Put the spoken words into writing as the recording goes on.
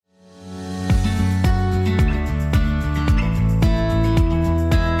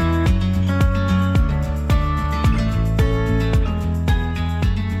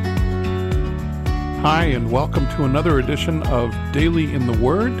Hi, and welcome to another edition of Daily in the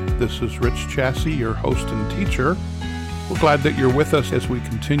Word. This is Rich Chassie, your host and teacher. We're glad that you're with us as we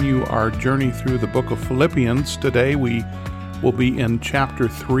continue our journey through the book of Philippians. Today we will be in chapter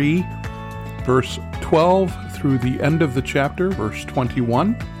 3, verse 12 through the end of the chapter, verse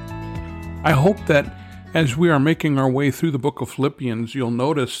 21. I hope that as we are making our way through the book of Philippians, you'll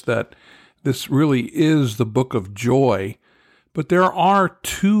notice that this really is the book of joy. But there are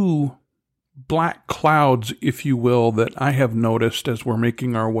two black clouds, if you will, that I have noticed as we're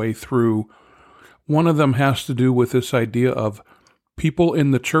making our way through. One of them has to do with this idea of people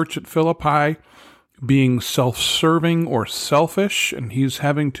in the church at Philippi being self-serving or selfish, and he's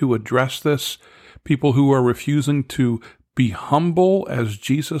having to address this. People who are refusing to be humble as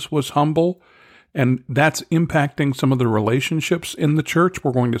Jesus was humble, and that's impacting some of the relationships in the church.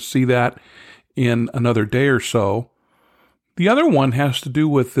 We're going to see that in another day or so. The other one has to do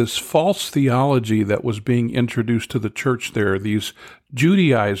with this false theology that was being introduced to the church there, these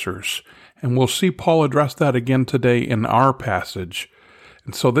Judaizers. And we'll see Paul address that again today in our passage.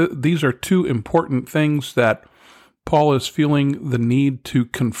 And so these are two important things that Paul is feeling the need to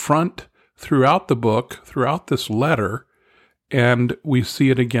confront throughout the book, throughout this letter, and we see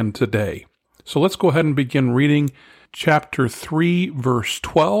it again today. So let's go ahead and begin reading chapter 3, verse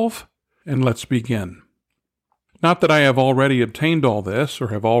 12, and let's begin. Not that I have already obtained all this, or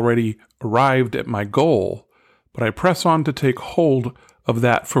have already arrived at my goal, but I press on to take hold of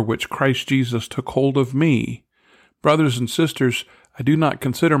that for which Christ Jesus took hold of me. Brothers and sisters, I do not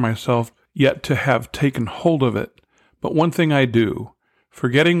consider myself yet to have taken hold of it, but one thing I do,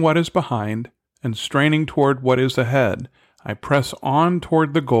 forgetting what is behind, and straining toward what is ahead, I press on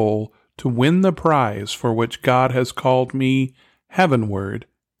toward the goal to win the prize for which God has called me heavenward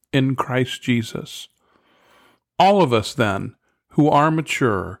in Christ Jesus. All of us, then, who are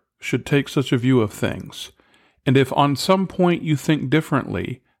mature, should take such a view of things. And if on some point you think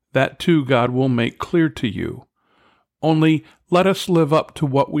differently, that too God will make clear to you. Only let us live up to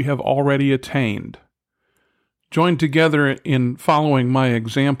what we have already attained. Join together in following my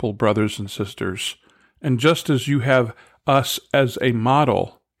example, brothers and sisters, and just as you have us as a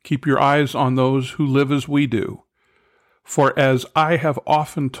model, keep your eyes on those who live as we do. For as I have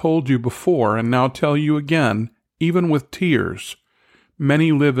often told you before, and now tell you again, even with tears,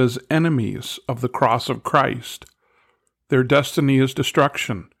 many live as enemies of the cross of Christ. Their destiny is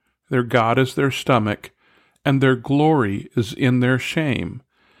destruction, their God is their stomach, and their glory is in their shame,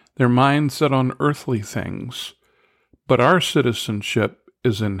 their mind set on earthly things. But our citizenship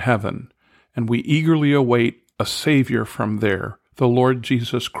is in heaven, and we eagerly await a Savior from there, the Lord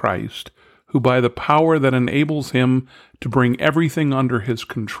Jesus Christ, who by the power that enables him to bring everything under his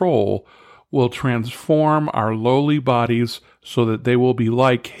control will transform our lowly bodies so that they will be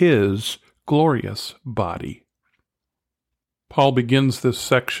like his glorious body. Paul begins this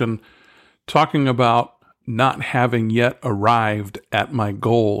section talking about not having yet arrived at my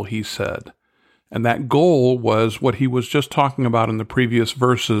goal, he said. And that goal was what he was just talking about in the previous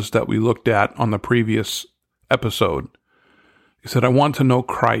verses that we looked at on the previous episode. He said, I want to know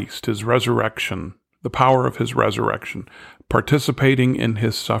Christ, his resurrection, the power of his resurrection, participating in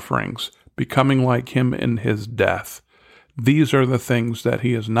his sufferings, becoming like him in his death. These are the things that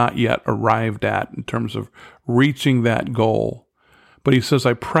he has not yet arrived at in terms of reaching that goal. But he says,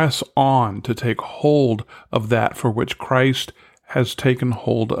 I press on to take hold of that for which Christ has taken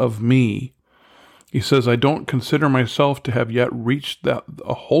hold of me. He says, I don't consider myself to have yet reached a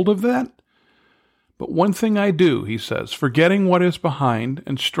hold of that. But one thing I do, he says, forgetting what is behind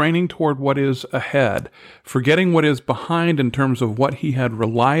and straining toward what is ahead, forgetting what is behind in terms of what he had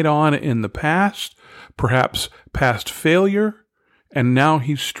relied on in the past, perhaps past failure, and now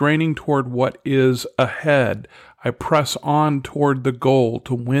he's straining toward what is ahead. I press on toward the goal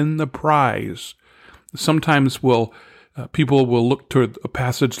to win the prize. Sometimes people will look to a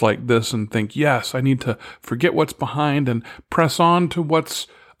passage like this and think, yes, I need to forget what's behind and press on to what's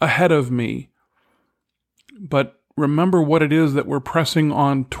ahead of me. But remember what it is that we're pressing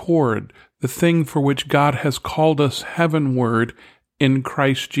on toward, the thing for which God has called us heavenward in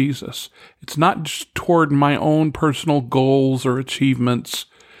Christ Jesus. It's not just toward my own personal goals or achievements.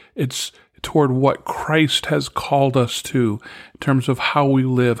 It's toward what Christ has called us to in terms of how we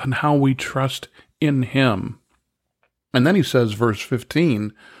live and how we trust in him. And then he says, verse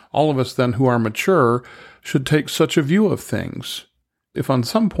 15, all of us then who are mature should take such a view of things. If on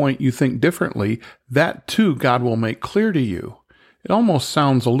some point you think differently, that too God will make clear to you. It almost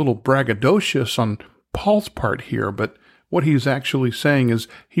sounds a little braggadocious on Paul's part here, but what he's actually saying is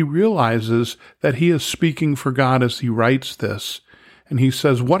he realizes that he is speaking for God as he writes this, And he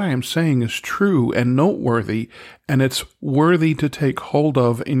says, what I am saying is true and noteworthy, and it's worthy to take hold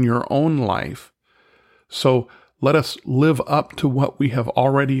of in your own life. So let us live up to what we have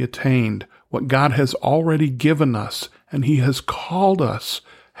already attained, what God has already given us, and he has called us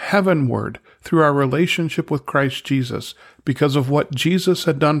heavenward through our relationship with Christ Jesus because of what Jesus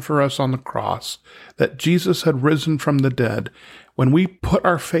had done for us on the cross, that Jesus had risen from the dead. When we put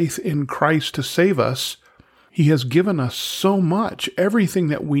our faith in Christ to save us, he has given us so much. Everything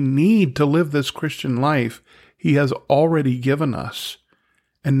that we need to live this Christian life, he has already given us.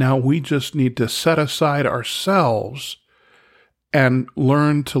 And now we just need to set aside ourselves and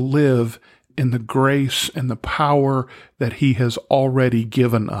learn to live in the grace and the power that he has already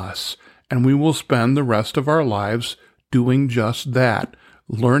given us. And we will spend the rest of our lives doing just that,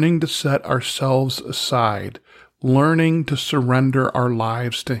 learning to set ourselves aside, learning to surrender our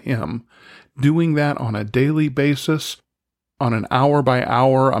lives to him, doing that on a daily basis, on an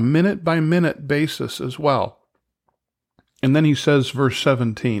hour-by-hour, a minute-by-minute basis as well. And then he says, verse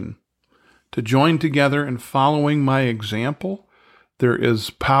 17, to join together in following my example. There is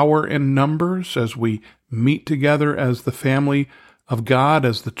power in numbers as we meet together as the family of God,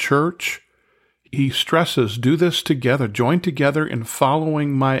 as the church. He stresses, do this together, join together in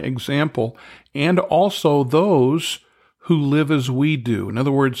following my example, and also those who live as we do. In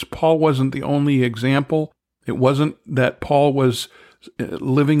other words, Paul wasn't the only example. It wasn't that Paul was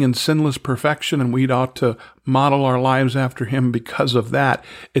living in sinless perfection and we ought to model our lives after him because of that.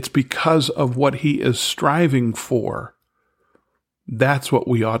 It's because of what he is striving for. That's what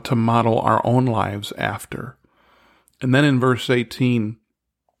we ought to model our own lives after. And then in verse 18,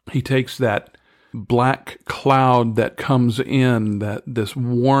 he takes that black cloud that comes in, that this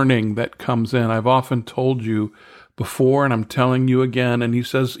warning that comes in. I've often told you before, and I'm telling you again, and he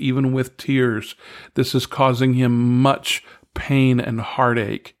says, even with tears, this is causing him much pain and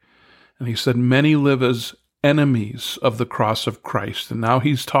heartache. And he said, many live as enemies of the cross of Christ. And now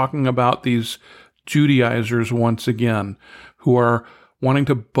he's talking about these Judaizers once again, who are wanting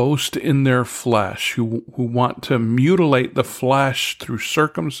to boast in their flesh, who want to mutilate the flesh through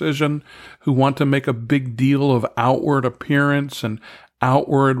circumcision, who want to make a big deal of outward appearance and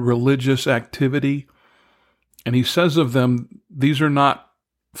outward religious activity. And he says of them, these are not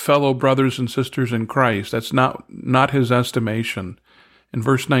fellow brothers and sisters in Christ. That's not his estimation. In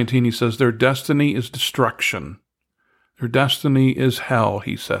verse 19, he says, their destiny is destruction. Their destiny is hell,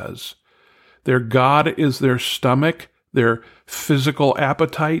 he says. Their God is their stomach, their physical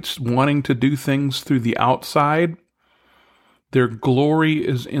appetites, wanting to do things through the outside. Their glory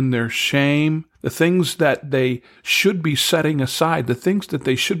is in their shame. The things that they should be setting aside, the things that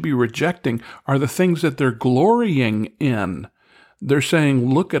they should be rejecting, are the things that they're glorying in. They're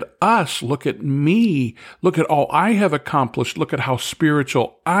saying, look at us, look at me, look at all I have accomplished, look at how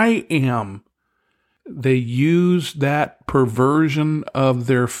spiritual I am. They use that perversion of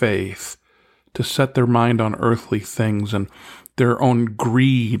their faith to set their mind on earthly things and their own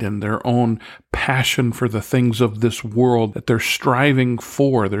greed and their own passion for the things of this world that they're striving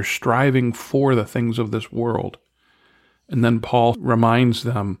for. They're striving for the things of this world. And then Paul reminds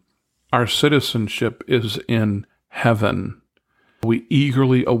them, our citizenship is in heaven. We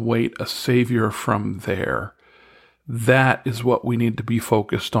eagerly await a Savior from there. That is what we need to be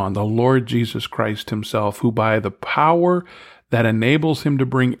focused on, the Lord Jesus Christ himself, who by the power that enables him to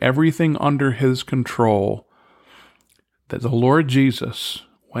bring everything under his control, that the Lord Jesus,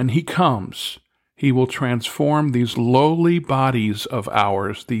 when he comes, he will transform these lowly bodies of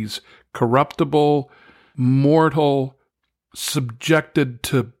ours, these corruptible, mortal, subjected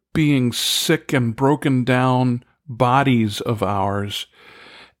to being sick and broken down bodies of ours,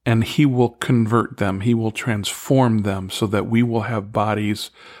 and he will convert them. He will transform them so that we will have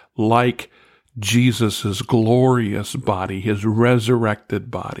bodies like Jesus' glorious body, his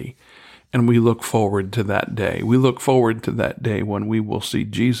resurrected body. And we look forward to that day. We look forward to that day when we will see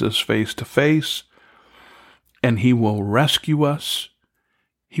Jesus face to face, and he will rescue us.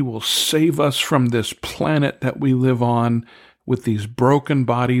 He will save us from this planet that we live on with these broken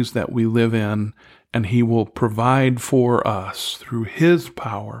bodies that we live in, and he will provide for us through his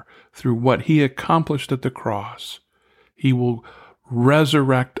power, through what he accomplished at the cross. He will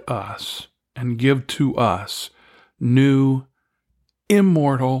resurrect us and give to us new,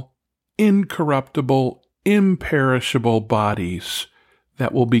 immortal, incorruptible, imperishable bodies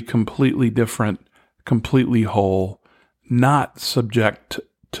that will be completely different, completely whole, not subject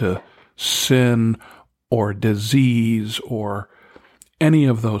to sin or disease or any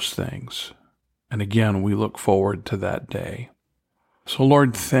of those things. And again, we look forward to that day. So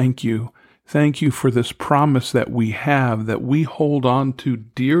Lord, thank you. Thank you for this promise that we have, that we hold on to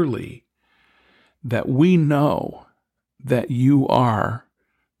dearly, that we know that you are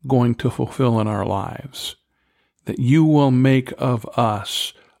going to fulfill in our lives, that you will make of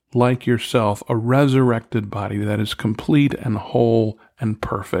us, like yourself, a resurrected body that is complete and whole and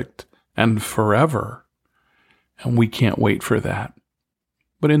perfect and forever. And we can't wait for that.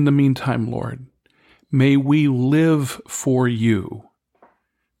 But in the meantime, Lord, may we live for you.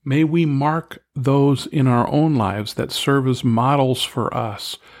 May we mark those in our own lives that serve as models for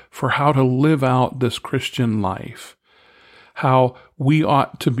us for how to live out this Christian life, how we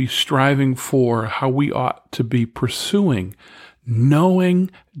ought to be striving for, how we ought to be pursuing,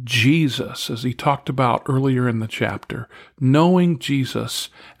 knowing Jesus, as he talked about earlier in the chapter, knowing Jesus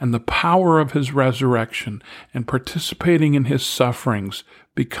and the power of his resurrection and participating in his sufferings,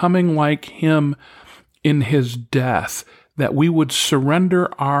 becoming like him in his death, that we would surrender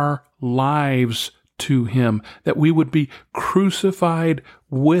our lives to him, that we would be crucified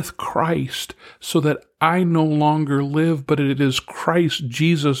with Christ, so that I no longer live, but it is Christ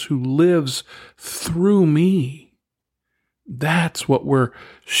Jesus who lives through me. That's what we're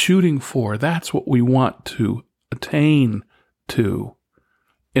shooting for. That's what we want to attain to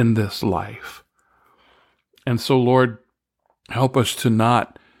in this life. And so, Lord, help us to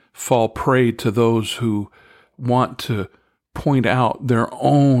not fall prey to those who want to point out their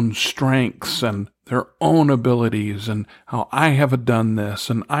own strengths and their own abilities and how I have done this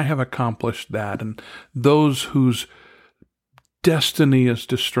and I have accomplished that, and those whose destiny is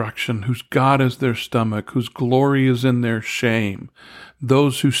destruction, whose God is their stomach, whose glory is in their shame,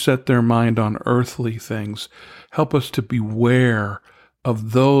 those who set their mind on earthly things. Help us to beware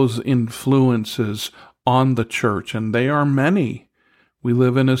of those influences on the church, and they are many. We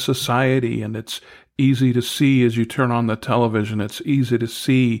live in a society, and it's easy to see as you turn on the television. It's easy to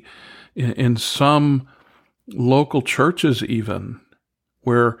see in some local churches even,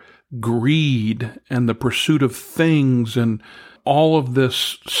 where greed and the pursuit of things and all of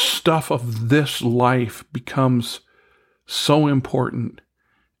this stuff of this life becomes so important.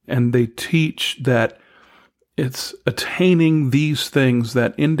 And they teach that it's attaining these things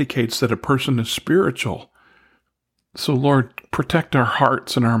that indicates that a person is spiritual. So, Lord, protect our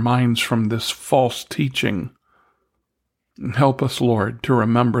hearts and our minds from this false teaching. And help us, Lord, to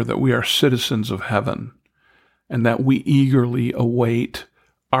remember that we are citizens of heaven and that we eagerly await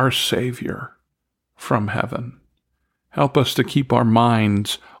our Savior from heaven. Help us to keep our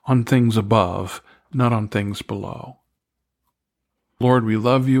minds on things above, not on things below. Lord, we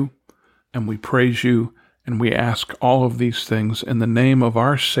love you and we praise you, and we ask all of these things in the name of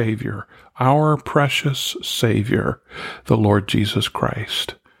our Savior, our precious Savior, the Lord Jesus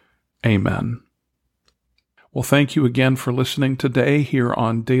Christ. Amen. Well, thank you again for listening today here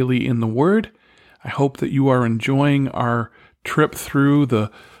on Daily in the Word. I hope that you are enjoying our trip through the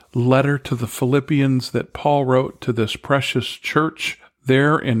letter to the Philippians that Paul wrote to this precious church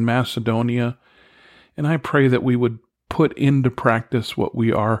there in Macedonia. And I pray that we would put into practice what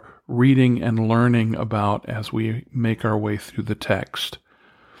we are reading and learning about as we make our way through the text.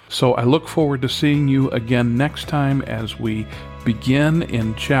 So I look forward to seeing you again next time as we begin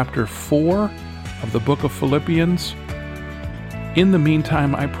in chapter 4 of the book of Philippians. In the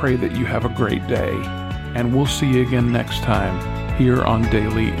meantime, I pray that you have a great day, and we'll see you again next time here on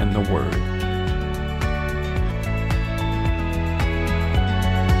Daily in the Word.